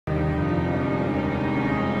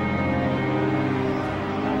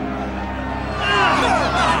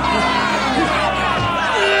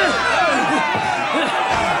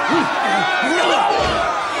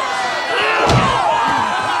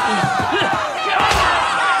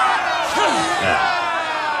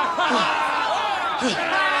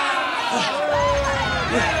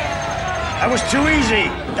was too easy.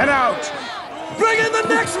 Get out. Bring in the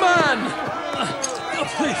next man!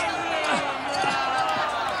 Please.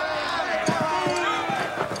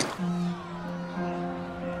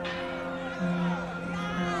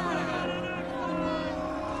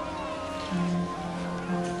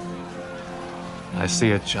 I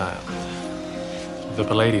see a child. The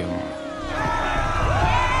Palladium.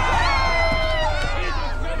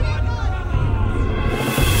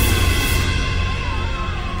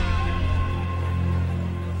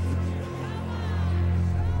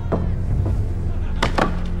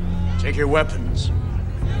 Take your weapons.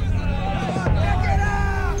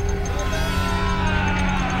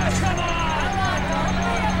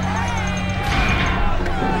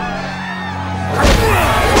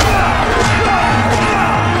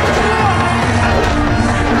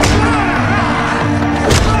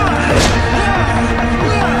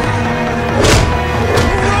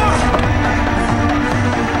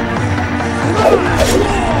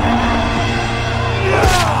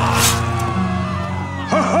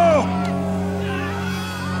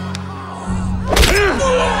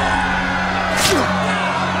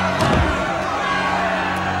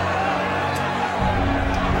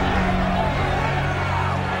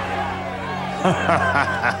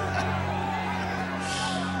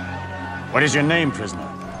 What is your name, prisoner?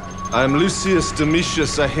 I am Lucius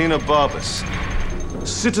Domitius Ahenobarbus,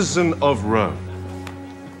 citizen of Rome.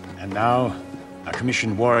 And now, a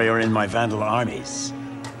commissioned warrior in my Vandal armies.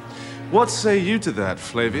 What say you to that,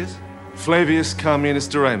 Flavius? Flavius Carminus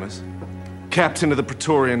Doremus? Captain of the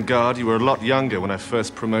Praetorian Guard, you were a lot younger when I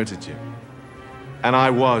first promoted you. And I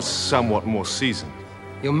was somewhat more seasoned.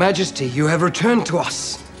 Your Majesty, you have returned to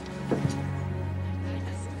us.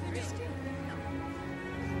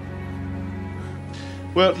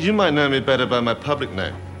 Well, you might know me better by my public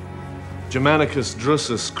name. Germanicus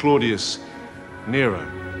Drusus Claudius Nero,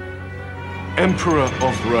 Emperor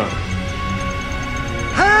of Rome.